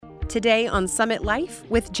Today on Summit Life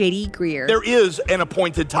with J.D. Greer. There is an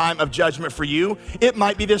appointed time of judgment for you. It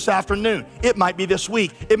might be this afternoon. It might be this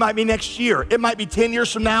week. It might be next year. It might be 10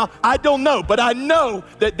 years from now. I don't know, but I know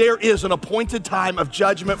that there is an appointed time of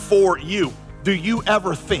judgment for you. Do you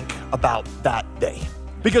ever think about that day?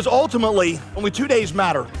 Because ultimately, only 2 days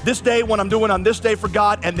matter. This day when I'm doing on this day for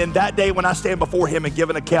God, and then that day when I stand before Him and give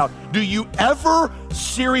an account. Do you ever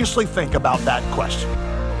seriously think about that question?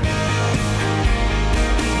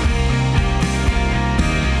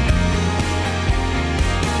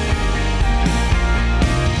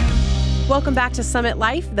 Welcome back to Summit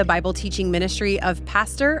Life, the Bible teaching ministry of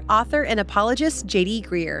pastor, author, and apologist J.D.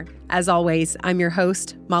 Greer. As always, I'm your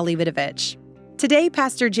host, Molly Vidovich. Today,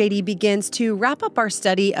 Pastor J.D. begins to wrap up our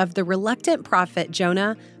study of the reluctant prophet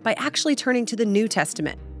Jonah by actually turning to the New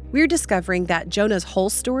Testament. We're discovering that Jonah's whole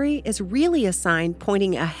story is really a sign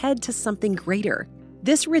pointing ahead to something greater.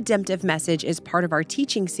 This redemptive message is part of our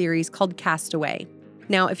teaching series called Castaway.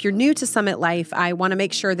 Now, if you're new to Summit Life, I want to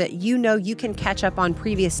make sure that you know you can catch up on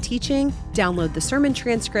previous teaching, download the sermon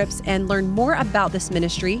transcripts, and learn more about this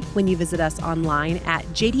ministry when you visit us online at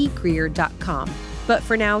jdgreer.com. But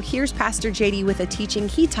for now, here's Pastor J.D. with a teaching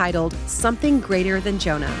he titled, Something Greater Than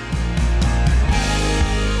Jonah.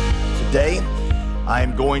 Today, I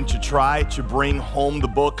am going to try to bring home the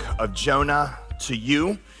book of Jonah to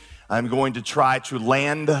you. I'm going to try to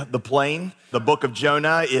land the plane. The book of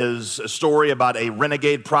Jonah is a story about a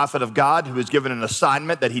renegade prophet of God who is given an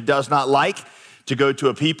assignment that he does not like, to go to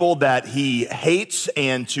a people that he hates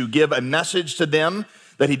and to give a message to them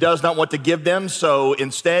that he does not want to give them. So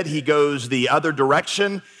instead, he goes the other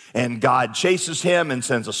direction, and God chases him and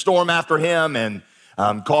sends a storm after him and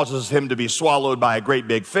causes him to be swallowed by a great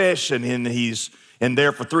big fish. And then he's in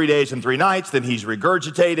there for 3 days and 3 nights. Then he's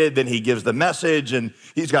regurgitated. Then he gives the message, and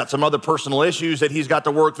he's got some other personal issues that he's got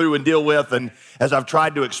to work through and deal with. And as I've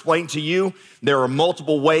tried to explain to you, there are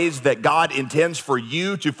multiple ways that God intends for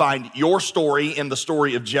you to find your story in the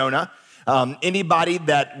story of Jonah. Anybody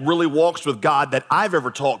that really walks with God that I've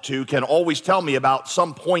ever talked to can always tell me about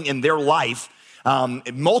some point in their life,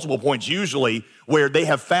 multiple points usually, where they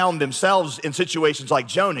have found themselves in situations like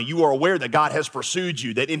Jonah. You are aware that God has pursued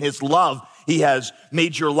you, that in His love, He has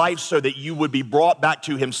made your life so that you would be brought back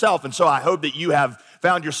to Himself. And so I hope that you have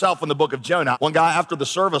found yourself in the book of Jonah. One guy after the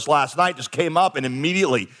service last night just came up and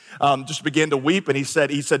immediately just began to weep. And he said,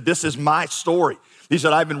 this is my story. He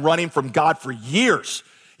said, I've been running from God for years.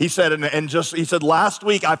 He said, he said, last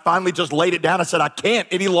week I finally just laid it down. I said, I can't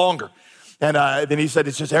any longer. And then he said,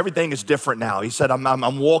 it's just everything is different now. He said,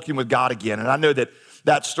 I'm walking with God again. And I know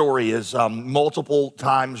that story is multiple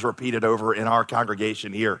times repeated over in our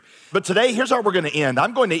congregation here. But today, here's how we're going to end.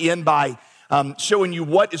 I'm going to end by showing you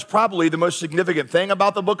what is probably the most significant thing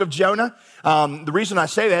about the book of Jonah. The reason I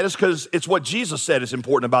say that is because it's what Jesus said is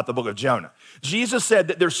important about the book of Jonah. Jesus said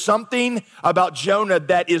that there's something about Jonah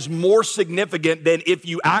that is more significant than if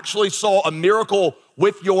you actually saw a miracle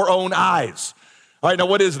with your own eyes. All right, now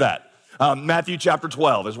what is that? Matthew chapter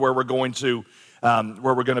 12 is where we're going to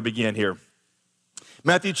begin here.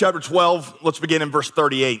 Matthew chapter 12, let's begin in verse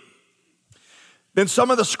 38. Then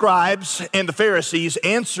some of the scribes and the Pharisees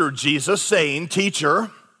answered Jesus, saying,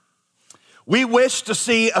 Teacher, we wish to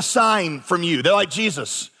see a sign from you. They're like,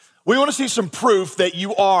 Jesus, we want to see some proof that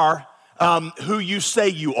you are who you say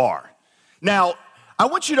you are. Now, I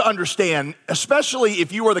want you to understand, especially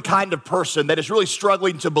if you are the kind of person that is really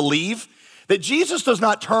struggling to believe, that Jesus does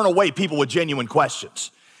not turn away people with genuine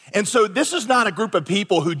questions. And so this is not a group of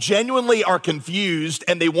people who genuinely are confused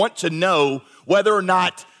and they want to know whether or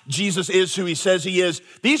not Jesus is who He says He is.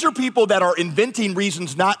 These are people that are inventing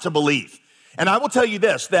reasons not to believe. And I will tell you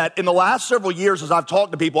this, that in the last several years as I've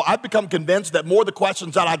talked to people, I've become convinced that more of the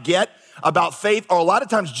questions that I get about faith are a lot of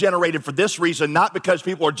times generated for this reason, not because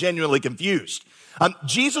people are genuinely confused.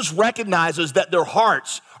 Jesus recognizes that their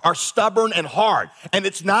hearts are stubborn and hard. And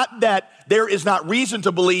it's not that there is not reason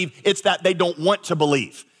to believe, it's that they don't want to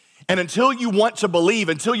believe. And until you want to believe,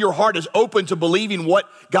 until your heart is open to believing what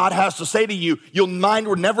God has to say to you, your mind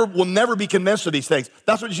will never be convinced of these things.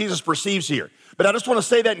 That's what Jesus perceives here. But I just want to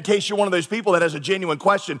say that in case you're one of those people that has a genuine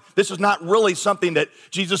question, this is not really something that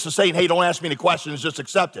Jesus is saying, hey, don't ask me any questions, just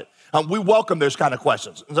accept it. We welcome those kind of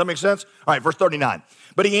questions. Does that make sense? All right, verse 39.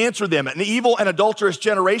 But He answered them, an evil and adulterous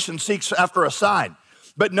generation seeks after a sign.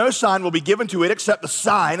 But no sign will be given to it except the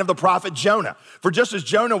sign of the prophet Jonah. For just as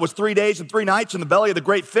Jonah was 3 days and 3 nights in the belly of the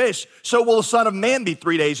great fish, so will the Son of Man be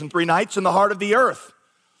 3 days and 3 nights in the heart of the earth.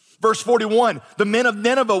 Verse 41, the men of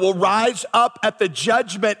Nineveh will rise up at the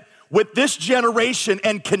judgment with this generation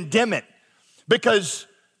and condemn it, because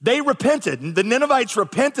they repented. The Ninevites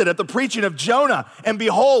repented at the preaching of Jonah, and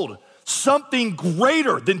behold, Something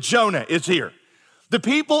greater than Jonah is here. The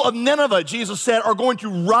people of Nineveh, Jesus said, are going to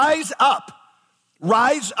rise up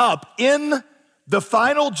in the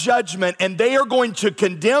final judgment, and they are going to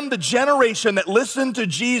condemn the generation that listened to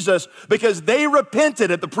Jesus because they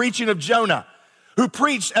repented at the preaching of Jonah, who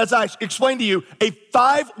preached, as I explained to you, a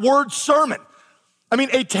 5-word sermon. I mean,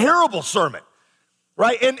 a terrible sermon,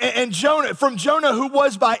 right? And Jonah, who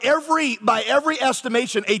was by every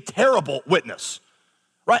estimation, a terrible witness,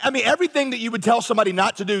 right? I mean, everything that you would tell somebody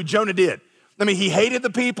not to do, Jonah did. I mean, he hated the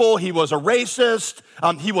people. He was a racist.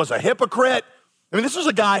 He was a hypocrite. I mean, this was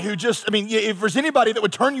a guy who if there's anybody that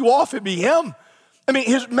would turn you off, it'd be him. I mean,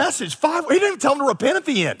 his message, he didn't tell them to repent at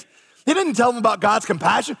the end. He didn't tell them about God's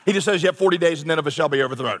compassion. He just says, yet 40 days and Nineveh shall be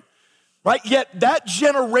overthrown, right? Yet that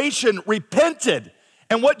generation repented.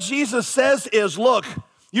 And what Jesus says is, look,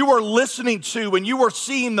 you are listening to and you are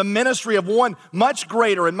seeing the ministry of one much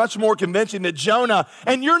greater and much more convincing than Jonah,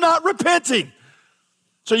 and you're not repenting.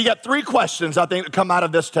 So you got 3 questions, I think, that come out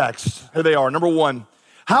of this text. Here they are. Number 1,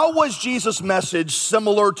 how was Jesus' message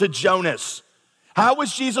similar to Jonah's? How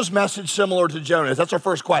was Jesus' message similar to Jonah's? That's our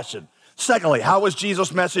first question. Secondly, how was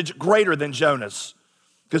Jesus' message greater than Jonah's?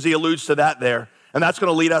 Because he alludes to that there. And that's going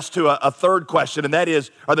to lead us to a third question, and that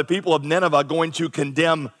is, are the people of Nineveh going to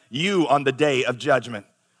condemn you on the day of judgment?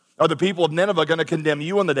 Are the people of Nineveh going to condemn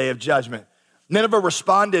you on the day of judgment? Nineveh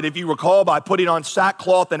responded, if you recall, by putting on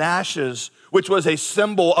sackcloth and ashes, which was a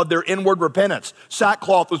symbol of their inward repentance.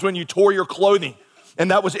 Sackcloth was when you tore your clothing,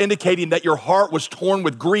 and that was indicating that your heart was torn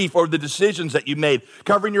with grief over the decisions that you made.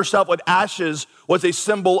 Covering yourself with ashes was a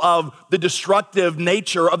symbol of the destructive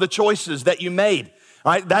nature of the choices that you made.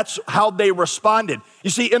 All right, that's how they responded. You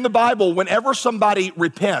see, in the Bible, whenever somebody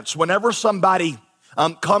repents, whenever somebody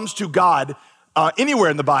comes to God, anywhere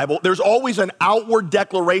in the Bible, there's always an outward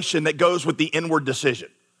declaration that goes with the inward decision.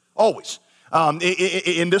 Always.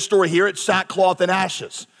 In this story here, it's sackcloth and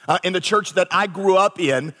ashes. In the church that I grew up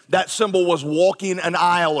in, that symbol was walking an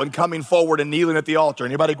aisle and coming forward and kneeling at the altar.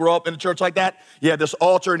 Anybody grow up in a church like that? You had this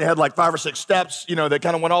altar and it had like 5 or 6 steps, that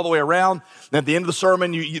kind of went all the way around. And at the end of the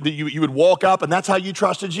sermon, you would walk up, and that's how you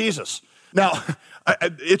trusted Jesus. Now,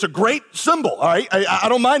 it's a great symbol, all right? I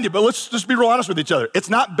don't mind it, but let's just be real honest with each other. It's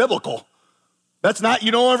not biblical.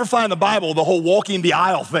 You don't ever find in the Bible the whole walking the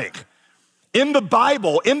aisle thing. In the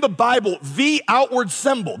Bible, the outward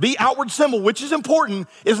symbol, which is important,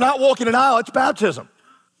 is not walking an aisle, it's baptism.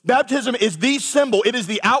 Baptism is the symbol. It is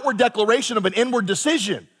the outward declaration of an inward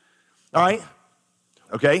decision. All right?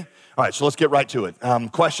 Okay? All right, so let's get right to it.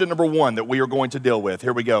 Question number 1 that we are going to deal with.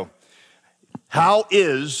 Here we go. How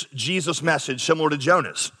is Jesus' message similar to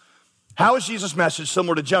Jonah's? How is Jesus' message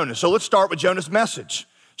similar to Jonah's? So let's start with Jonah's message.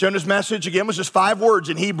 Jonah's message, again, was just 5 words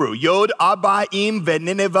in Hebrew. Yod, Abba, Im,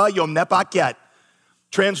 Venineveh, Yom Nepaket.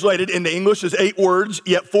 Translated into English as 8 words,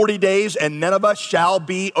 yet 40 days and Nineveh shall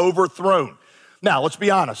be overthrown. Now, let's be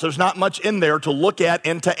honest. There's not much in there to look at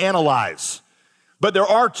and to analyze. But there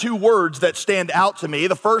are 2 words that stand out to me.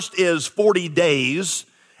 The first is 40 days,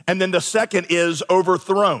 and then the second is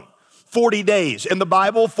overthrown. 40 days. In the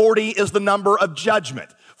Bible, 40 is the number of judgment.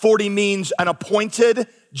 40 means an appointed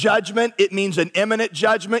judgment. It means an imminent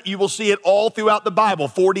judgment. You will see it all throughout the Bible.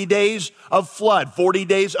 40 days of flood, 40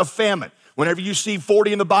 days of famine. Whenever you see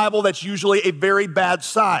 40 in the Bible, that's usually a very bad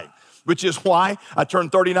sign, which is why I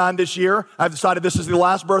turned 39 this year. I've decided this is the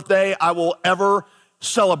last birthday I will ever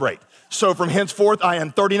celebrate. So from henceforth, I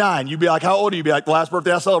am 39. You'd be like, how old are you? You'd be like, the last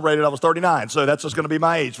birthday I celebrated, I was 39. So that's just going to be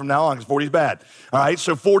my age from now on, because 40 is bad. All right,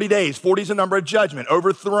 so 40 days. 40 is a number of judgment.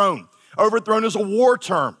 Overthrown. Overthrown is a war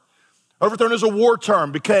term. Overthrown is a war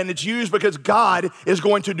term, and it's used because God is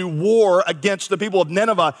going to do war against the people of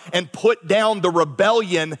Nineveh and put down the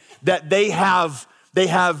rebellion that they have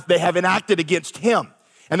enacted against him.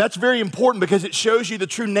 And that's very important because it shows you the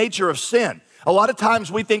true nature of sin. A lot of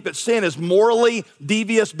times we think that sin is morally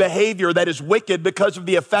devious behavior that is wicked because of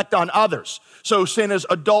the effect on others. So sin is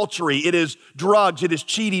adultery, it is drugs, it is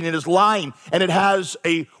cheating, it is lying, and it has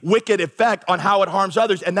a wicked effect on how it harms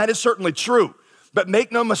others, and that is certainly true. But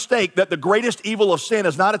make no mistake that the greatest evil of sin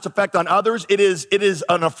is not its effect on others, it is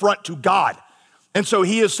an affront to God. And so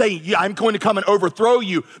he is saying, I'm going to come and overthrow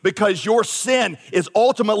you because your sin is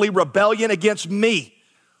ultimately rebellion against me.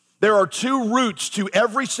 There are 2 roots to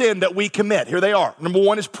every sin that we commit. Here they are. Number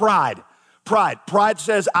 1 is pride. Pride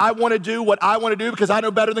says, I want to do what I want to do because I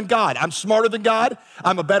know better than God. I'm smarter than God.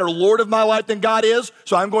 I'm a better Lord of my life than God is.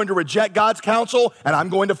 So I'm going to reject God's counsel and I'm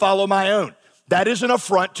going to follow my own. That is an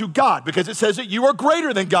affront to God because it says that you are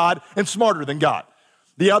greater than God and smarter than God.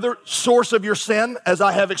 The other source of your sin, as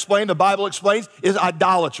I have explained, the Bible explains, is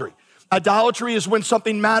idolatry. Idolatry is when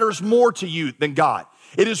something matters more to you than God.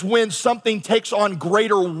 It is when something takes on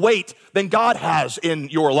greater weight than God has in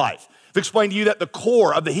your life. I've explained to you that the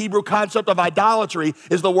core of the Hebrew concept of idolatry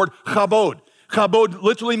is the word chabod. Chabod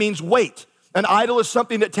literally means weight. An idol is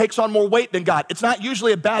something that takes on more weight than God. It's not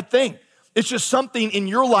usually a bad thing. It's just something in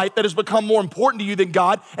your life that has become more important to you than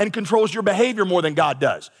God and controls your behavior more than God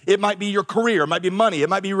does. It might be your career, it might be money, it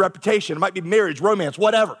might be your reputation, it might be marriage, romance,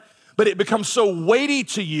 whatever. But it becomes so weighty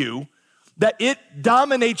to you that it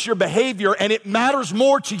dominates your behavior and it matters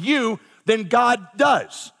more to you than God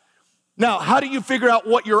does. Now, how do you figure out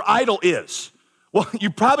what your idol is? Well, you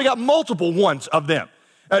probably got multiple ones of them.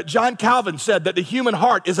 John Calvin said that the human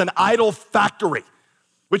heart is an idol factory,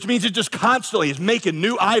 which means it just constantly is making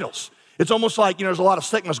new idols. It's almost like, there's a lot of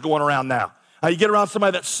sickness going around now. You get around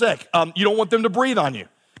somebody that's sick, you don't want them to breathe on you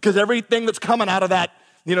because everything that's coming out of that,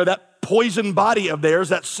 that poison body of theirs,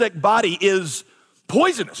 that sick body is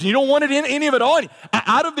poisonous. You don't want it in any of it on you.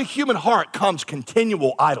 Out of the human heart comes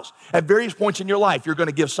continual idols. At various points in your life, you're going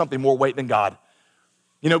to give something more weight than God.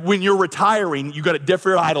 When you're retiring, you got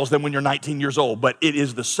different idols than when you're 19 years old, but it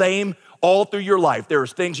is the same all through your life.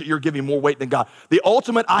 There's things that you're giving more weight than God. The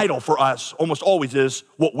ultimate idol for us almost always is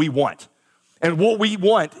what we want. And what we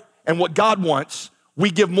want and what God wants,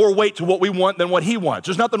 we give more weight to what we want than what he wants.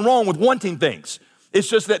 There's nothing wrong with wanting things. It's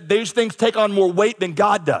just that these things take on more weight than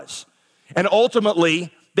God does. And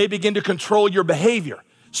ultimately, they begin to control your behavior.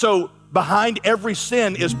 So behind every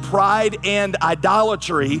sin is pride and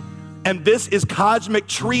idolatry, and this is cosmic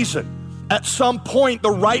treason. At some point,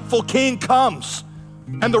 the rightful king comes,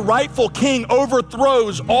 and the rightful king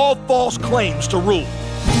overthrows all false claims to rule.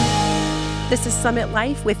 This is Summit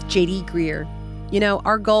Life with J.D. Greer.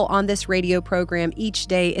 Our goal on this radio program each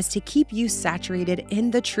day is to keep you saturated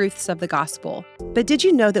in the truths of the gospel. But did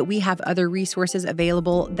you know that we have other resources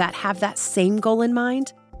available that have that same goal in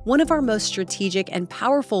mind? One of our most strategic and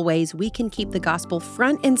powerful ways we can keep the gospel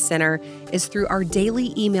front and center is through our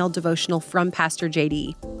daily email devotional from Pastor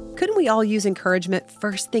J.D. Couldn't we all use encouragement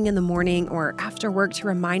first thing in the morning or after work to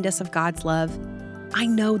remind us of God's love? I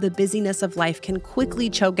know the busyness of life can quickly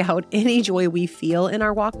choke out any joy we feel in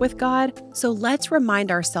our walk with God, so let's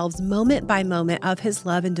remind ourselves moment by moment of his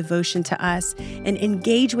love and devotion to us and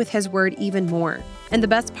engage with his word even more. And the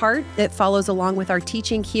best part, it follows along with our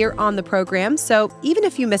teaching here on the program, so even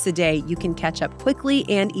if you miss a day, you can catch up quickly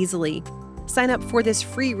and easily. Sign up for this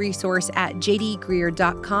free resource at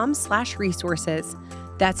jdgreer.com/resources.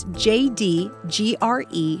 That's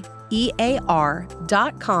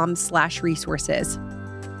jdgreer.com/resources.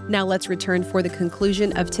 Now let's return for the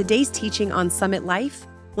conclusion of today's teaching on Summit Life.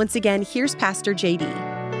 Once again, here's Pastor J.D.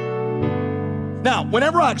 Now,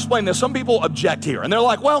 whenever I explain this, some people object here, and they're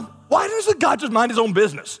like, well, why doesn't God just mind his own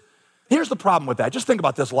business? Here's the problem with that. Just think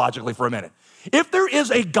about this logically for a minute. If there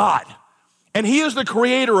is a God, and he is the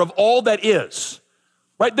creator of all that is,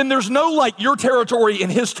 right, then there's no your territory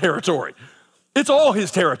in his territory. It's all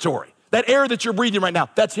his territory. That air that you're breathing right now,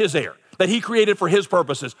 that's his air that he created for his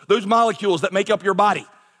purposes. Those molecules that make up your body,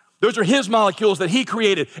 those are his molecules that he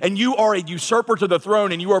created, and you are a usurper to the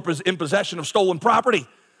throne, and you are in possession of stolen property.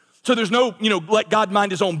 So there's no, let God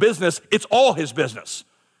mind his own business. It's all his business,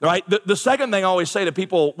 right? The second thing I always say to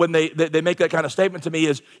people when they make that kind of statement to me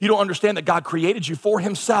is, you don't understand that God created you for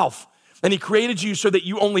himself. And he created you so that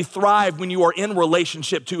you only thrive when you are in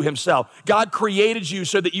relationship to himself. God created you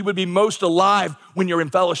so that you would be most alive when you're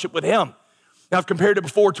in fellowship with him. Now, I've compared it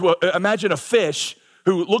before to imagine a fish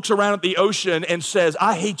who looks around at the ocean and says,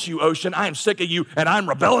 I hate you, ocean. I am sick of you, and I'm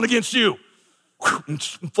rebelling against you. And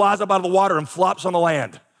flies up out of the water and flops on the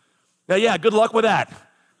land. Now, yeah, good luck with that,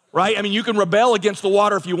 right? I mean, you can rebel against the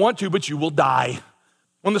water if you want to, but you will die.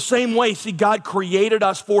 In the same way, see, God created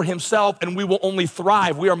us for himself, and we will only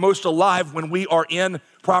thrive. We are most alive when we are in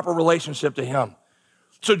proper relationship to him.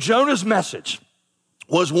 So Jonah's message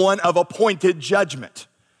was one of appointed judgment.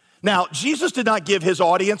 Now, Jesus did not give his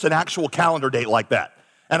audience an actual calendar date like that,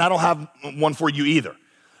 and I don't have one for you either.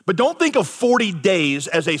 But don't think of 40 days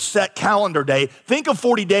as a set calendar day. Think of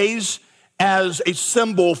 40 days as a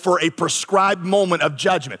symbol for a prescribed moment of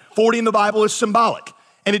judgment. 40 in the Bible is symbolic.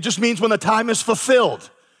 And it just means when the time is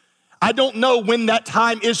fulfilled. I don't know when that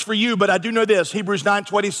time is for you, but I do know this, Hebrews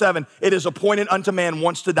 9:27, it is appointed unto man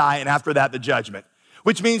once to die, and after that, the judgment.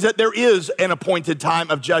 Which means that there is an appointed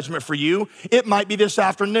time of judgment for you. It might be this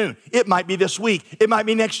afternoon. It might be this week. It might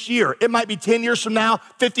be next year. It might be 10 years from now,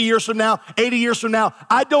 50 years from now, 80 years from now.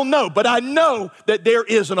 I don't know, but I know that there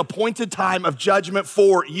is an appointed time of judgment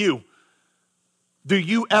for you. Do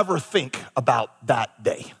you ever think about that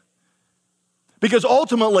day? Because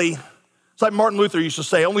ultimately, it's like Martin Luther used to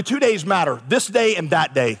say, only 2 days matter, this day and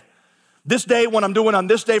that day. This day when I'm doing on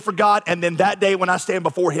this day for God, and then that day when I stand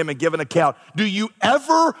before him and give an account. Do you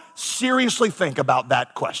ever seriously think about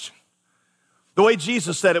that question? The way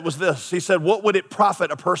Jesus said it was this. He said, what would it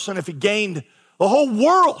profit a person if he gained the whole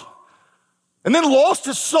world and then lost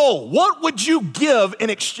his soul? What would you give in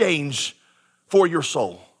exchange for your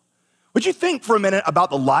soul? Would you think for a minute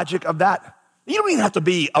about the logic of that? You don't even have to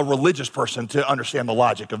be a religious person to understand the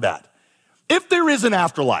logic of that. If there is an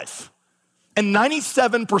afterlife, and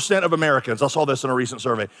 97% of Americans, I saw this in a recent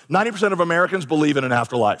survey, 90% of Americans believe in an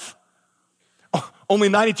afterlife. Only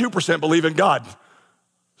 92% believe in God.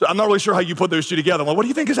 So I'm not really sure how you put those two together. Well, what do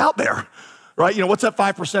you think is out there? Right? You know, what's that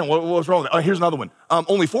 5%? What's wrong? Here's another one.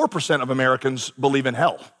 Only 4% of Americans believe in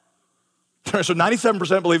hell. So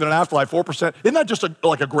 97% believe in an afterlife, 4%. Isn't that just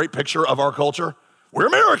like a great picture of our culture? We're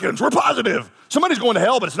Americans, we're positive. Somebody's going to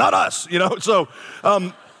hell, but it's not us, you know? So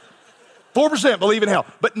 4% believe in hell,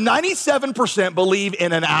 but 97% believe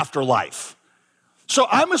in an afterlife. So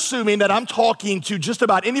I'm assuming that I'm talking to just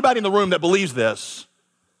about anybody in the room that believes this,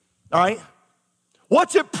 all right?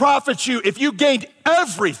 What's it profit you if you gained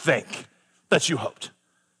everything that you hoped?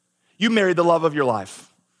 You married the love of your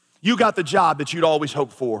life. You got the job that you'd always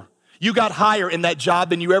hoped for. You got higher in that job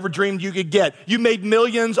than you ever dreamed you could get. You made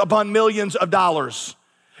millions upon millions of dollars.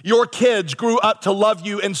 Your kids grew up to love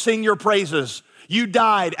you and sing your praises. You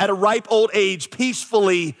died at a ripe old age,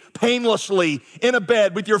 peacefully, painlessly, in a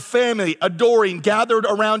bed with your family, adoring, gathered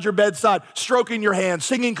around your bedside, stroking your hand,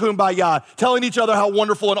 singing kumbaya, telling each other how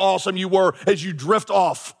wonderful and awesome you were as you drift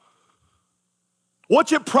off.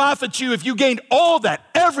 What's it profit you if you gained all that,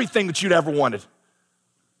 everything that you'd ever wanted,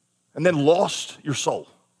 and then lost your soul?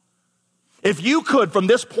 If you could, from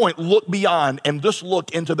this point, look beyond and just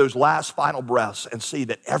look into those last final breaths and see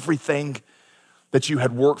that everything that you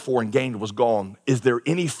had worked for and gained was gone, is there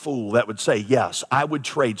any fool that would say, yes, I would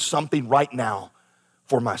trade something right now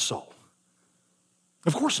for my soul?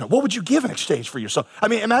 Of course not. What would you give in exchange for your soul? I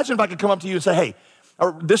mean, imagine if I could come up to you and say, hey,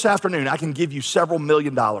 this afternoon, I can give you several $1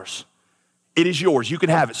 million. It is yours. You can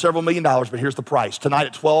have it, several $1 million, but here's the price. Tonight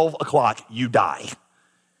at 12 o'clock, you die.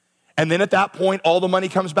 And then at that point, all the money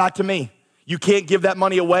comes back to me. You can't give that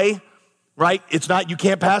money away, right? It's not, you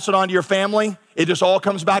can't pass it on to your family. It just all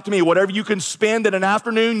comes back to me. Whatever you can spend in an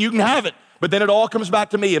afternoon, you can have it. But then it all comes back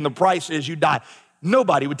to me, and the price is you die.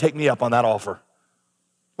 Nobody would take me up on that offer.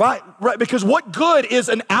 Right? Because what good is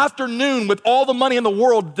an afternoon with all the money in the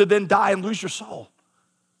world to then die and lose your soul?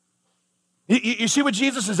 You see what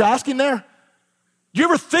Jesus is asking there? Do you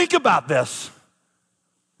ever think about this?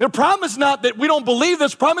 The problem is not that we don't believe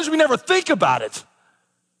this. The problem is we never think about it.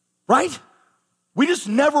 Right? We just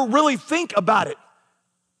never really think about it.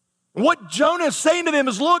 And what Jonah is saying to them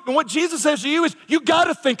is, look, and what Jesus says to you is, you got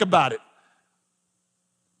to think about it.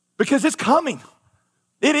 Because it's coming.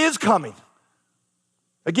 It is coming.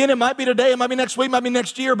 Again, it might be today, it might be next week, it might be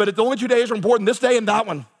next year, but the only 2 days are important, this day and that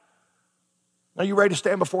one. Are you ready to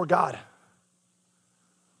stand before God?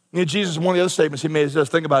 You know, Jesus, one of the other statements he made is this,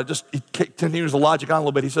 think about it, he continues the logic on a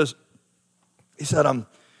little bit. He said,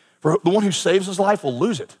 for the one who saves his life will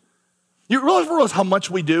lose it. You realize how much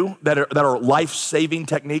we do that are life-saving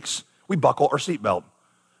techniques? We buckle our seatbelt.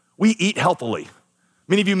 We eat healthily.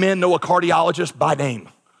 Many of you men know a cardiologist by name.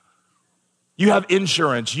 You have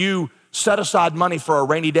insurance. You set aside money for a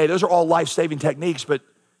rainy day. Those are all life-saving techniques, but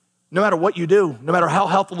no matter what you do, no matter how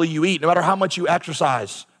healthily you eat, no matter how much you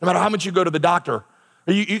exercise, no matter how much you go to the doctor,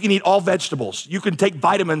 you can eat all vegetables. You can take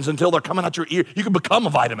vitamins until they're coming out your ear. You can become a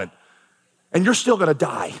vitamin, and you're still gonna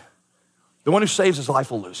die. The one who saves his life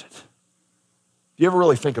will lose it. Do you ever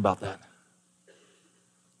really think about that?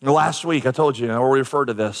 Last week, I told you, I already referred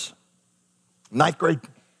to this. 9th grade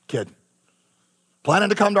kid, planning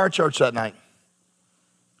to come to our church that night,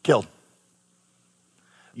 killed.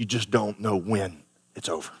 You just don't know when it's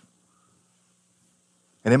over.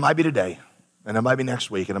 And it might be today, and it might be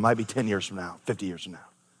next week, and it might be 10 years from now, 50 years from now,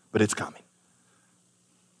 but it's coming.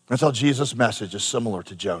 That's how Jesus' message is similar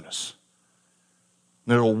to Jonah's.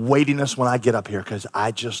 There's a weightiness when I get up here because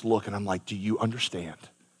I just look and I'm like, do you understand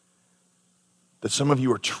that some of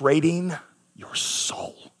you are trading your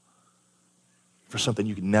soul for something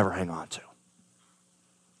you can never hang on to?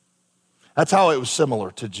 That's how it was similar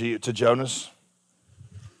to Jonah's.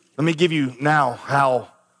 Let me give you now how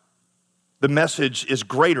the message is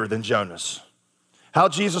greater than Jonah's. How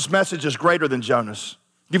Jesus' message is greater than Jonah's.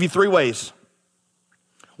 I'll give you 3 ways.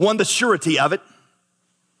 One, the surety of it.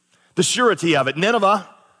 The surety of it. Nineveh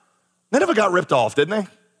got ripped off, didn't they?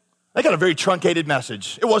 They got a very truncated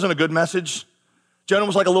message. It wasn't a good message. Jonah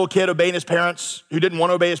was like a little kid obeying his parents who didn't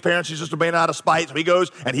want to obey his parents. He's just obeying out of spite. So he goes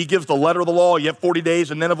and he gives the letter of the law. You have 40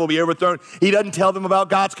 days and Nineveh will be overthrown. He doesn't tell them about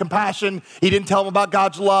God's compassion. He didn't tell them about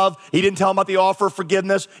God's love. He didn't tell them about the offer of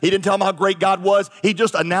forgiveness. He didn't tell them how great God was. He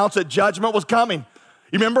just announced that judgment was coming.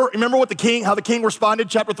 You remember what how the king responded?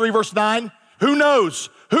 Chapter 3, verse 9. Who knows?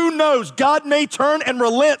 Who knows? God may turn and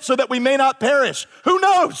relent so that we may not perish. Who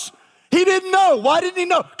knows? He didn't know. Why didn't he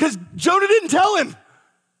know? Because Jonah didn't tell him.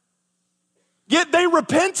 Yet they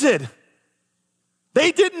repented.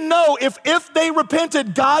 They didn't know if they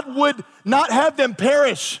repented, God would not have them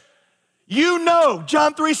perish. You know,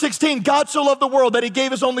 John 3:16, God so loved the world that he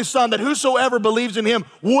gave his only son, that whosoever believes in him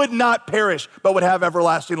would not perish, but would have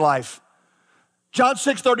everlasting life. John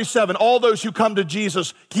 6:37, all those who come to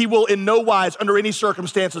Jesus, he will in no wise, under any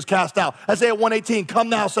circumstances, cast out. Isaiah 1:18, come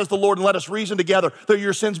now, says the Lord, and let us reason together. Though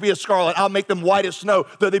your sins be as scarlet, I'll make them white as snow.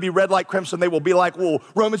 Though they be red like crimson, they will be like wool.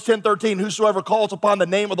 Romans 10:13, whosoever calls upon the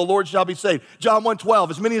name of the Lord shall be saved. John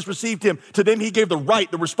 1:12, as many as received him, to them he gave the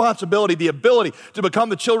right, the responsibility, the ability to become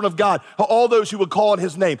the children of God, all those who would call on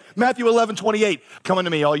his name. Matthew 11:28, come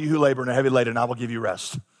unto me, all you who labor and are heavy laden, and I will give you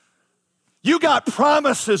rest. You got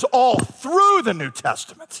promises all through the New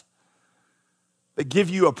Testament that give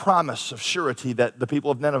you a promise of surety that the people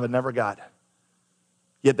of Nineveh never got,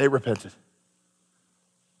 yet they repented.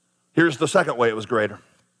 Here's the second way it was greater.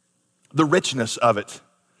 The richness of it.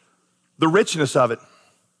 The richness of it.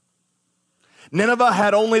 Nineveh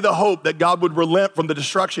had only the hope that God would relent from the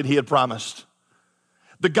destruction he had promised.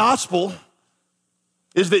 The gospel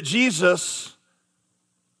is that Jesus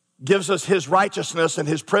gives us his righteousness and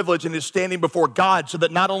his privilege and his standing before God, so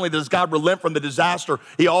that not only does God relent from the disaster,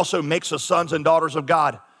 he also makes us sons and daughters of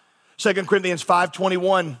God. 2 Corinthians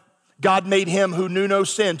 5:21, God made him who knew no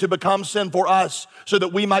sin to become sin for us, so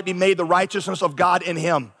that we might be made the righteousness of God in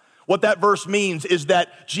him. What that verse means is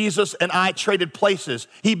that Jesus and I traded places.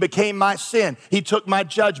 He became my sin. He took my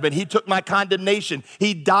judgment. He took my condemnation.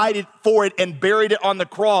 He died for it and buried it on the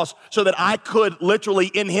cross so that I could literally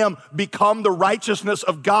in him become the righteousness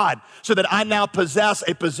of God, so that I now possess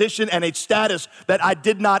a position and a status that I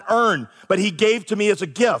did not earn, but he gave to me as a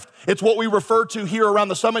gift. It's what we refer to here around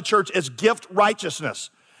the Summit Church as gift righteousness.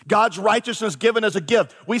 God's righteousness given as a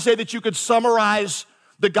gift. We say that you could summarize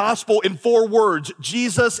the gospel in 4 words: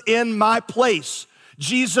 Jesus in my place.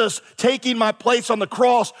 Jesus taking my place on the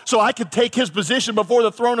cross so I could take his position before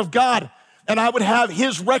the throne of God and I would have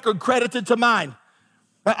his record credited to mine.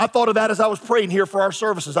 I thought of that as I was praying here for our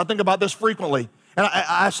services. I think about this frequently. And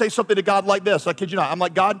I say something to God like this. I kid you not. I'm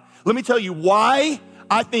like, God, let me tell you why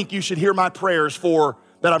I think you should hear my prayers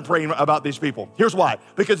that I'm praying about these people. Here's why.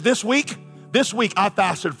 Because this week I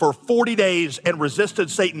fasted for 40 days and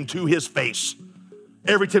resisted Satan to his face.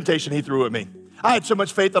 Every temptation he threw at me. I had so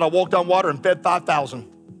much faith that I walked on water and fed 5,000.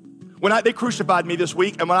 They crucified me this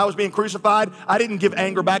week, and when I was being crucified, I didn't give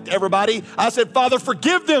anger back to everybody. I said, Father,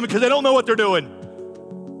 forgive them because they don't know what they're doing.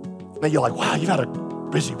 Now you're like, wow, you've had a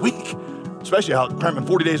busy week, especially how cramming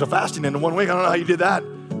 40 days of fasting into 1 week. I don't know how you did that.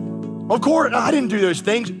 Of course, I didn't do those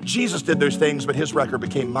things. Jesus did those things, but his record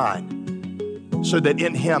became mine, so that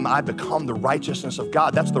in him I become the righteousness of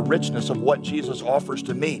God. That's the richness of what Jesus offers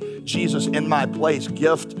to me. Jesus in my place,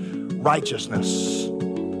 gift righteousness.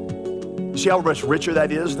 See how much richer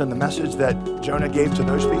that is than the message that Jonah gave to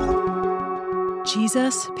those people?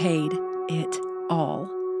 Jesus paid it all.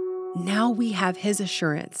 Now we have his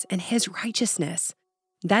assurance and his righteousness.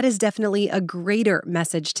 That is definitely a greater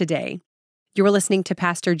message today. You're listening to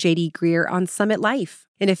Pastor J.D. Greer on Summit Life.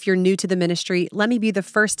 And if you're new to the ministry, let me be the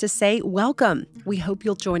first to say welcome. We hope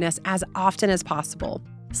you'll join us as often as possible.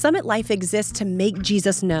 Summit Life exists to make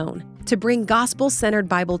Jesus known, to bring gospel-centered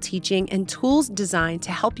Bible teaching and tools designed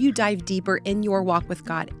to help you dive deeper in your walk with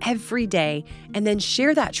God every day and then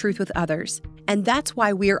share that truth with others. And that's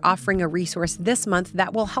why we are offering a resource this month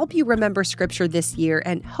that will help you remember Scripture this year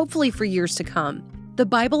and hopefully for years to come. The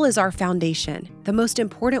Bible is our foundation, the most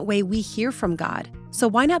important way we hear from God. So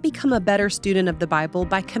why not become a better student of the Bible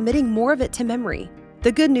by committing more of it to memory?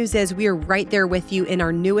 The good news is we are right there with you in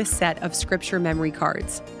our newest set of Scripture memory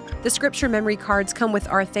cards. The Scripture memory cards come with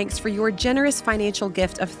our thanks for your generous financial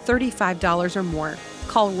gift of $35 or more.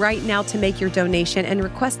 Call right now to make your donation and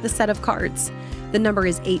request the set of cards. The number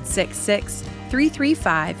is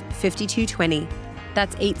 866-335-5220.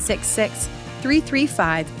 That's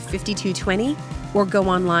 866-335-5220. Or go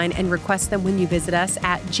online and request them when you visit us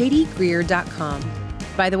at jdgreer.com.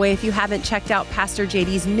 By the way, if you haven't checked out Pastor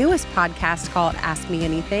JD's newest podcast called Ask Me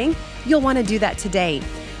Anything, you'll want to do that today.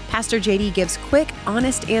 Pastor JD gives quick,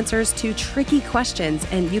 honest answers to tricky questions,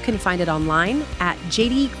 and you can find it online at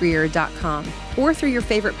jdgreer.com or through your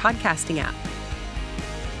favorite podcasting app.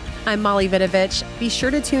 I'm Molly Vidovich. Be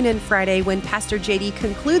sure to tune in Friday when Pastor J.D.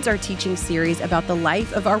 concludes our teaching series about the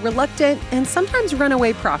life of our reluctant and sometimes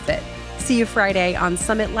runaway prophet. See you Friday on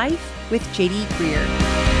Summit Life with J.D. Greer.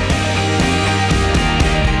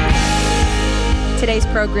 Today's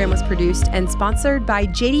program was produced and sponsored by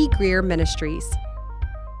J.D. Greer Ministries.